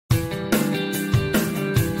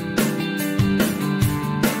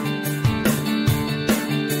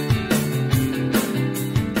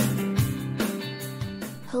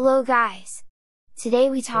Hello guys!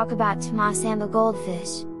 Today we talk about Tamasaba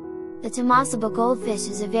goldfish. The Tamasaba goldfish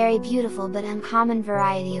is a very beautiful but uncommon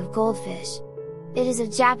variety of goldfish. It is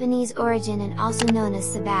of Japanese origin and also known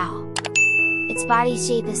as Sabao. Its body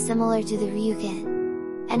shape is similar to the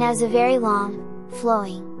Ryukin, and has a very long,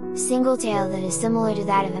 flowing, single tail that is similar to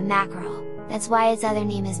that of a mackerel. That's why its other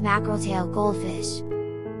name is Mackerel Tail goldfish.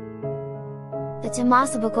 The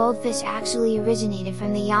Tamasaba goldfish actually originated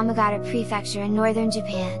from the Yamagata Prefecture in northern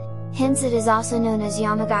Japan, hence it is also known as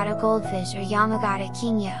Yamagata Goldfish or Yamagata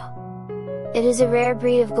Kingyo. It is a rare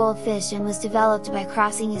breed of goldfish and was developed by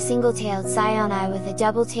crossing a single-tailed Sayonai with a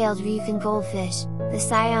double-tailed Ryukin goldfish. The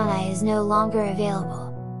Sayonai is no longer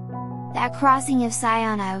available. That crossing of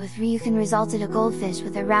Sayonai with Ryukin resulted a goldfish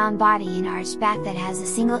with a round body and arched back that has a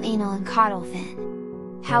single anal and caudal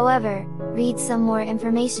fin. However, read some more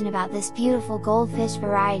information about this beautiful goldfish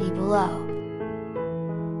variety below.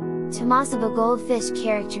 Tamasaba goldfish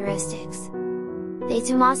characteristics. The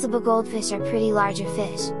Tamasaba goldfish are pretty larger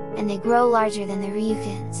fish, and they grow larger than the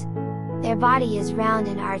Ryukins. Their body is round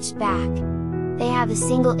and arched back. They have a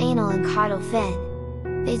single anal and caudal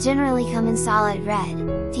fin. They generally come in solid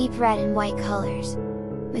red, deep red and white colors.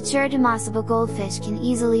 Mature Tamasaba goldfish can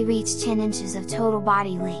easily reach 10 inches of total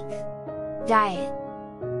body length. Diet.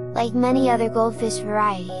 Like many other goldfish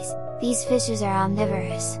varieties, these fishes are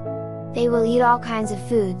omnivorous. They will eat all kinds of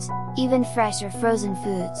foods, even fresh or frozen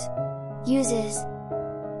foods. Uses.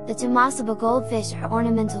 The Tamasaba goldfish are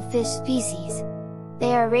ornamental fish species.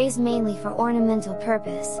 They are raised mainly for ornamental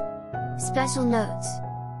purpose. Special notes.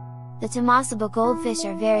 The Tamasaba goldfish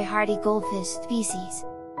are very hardy goldfish species.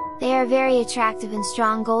 They are very attractive and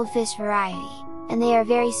strong goldfish variety, and they are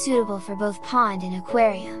very suitable for both pond and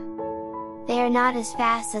aquarium. They are not as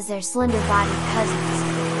fast as their slender-bodied cousins.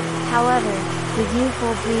 However, review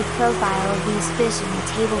full breed profile of these fish in the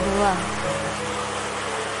table below.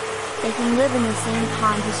 They can live in the same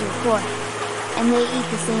pond as your koi, and they eat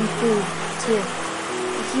the same food, too.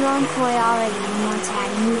 If you own koi already and want to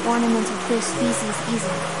add a new ornamental fish species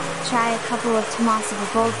easily, try a couple of Tamasaba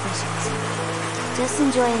goldfishes. Just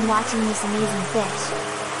enjoying watching this amazing fish.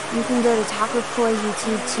 You can go to TAKO PKOI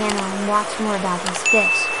YouTube channel and watch more about these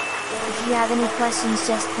fish. If you have any questions,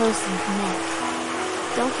 just post and comment.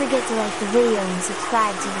 Don't forget to like the video and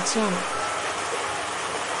subscribe to the channel.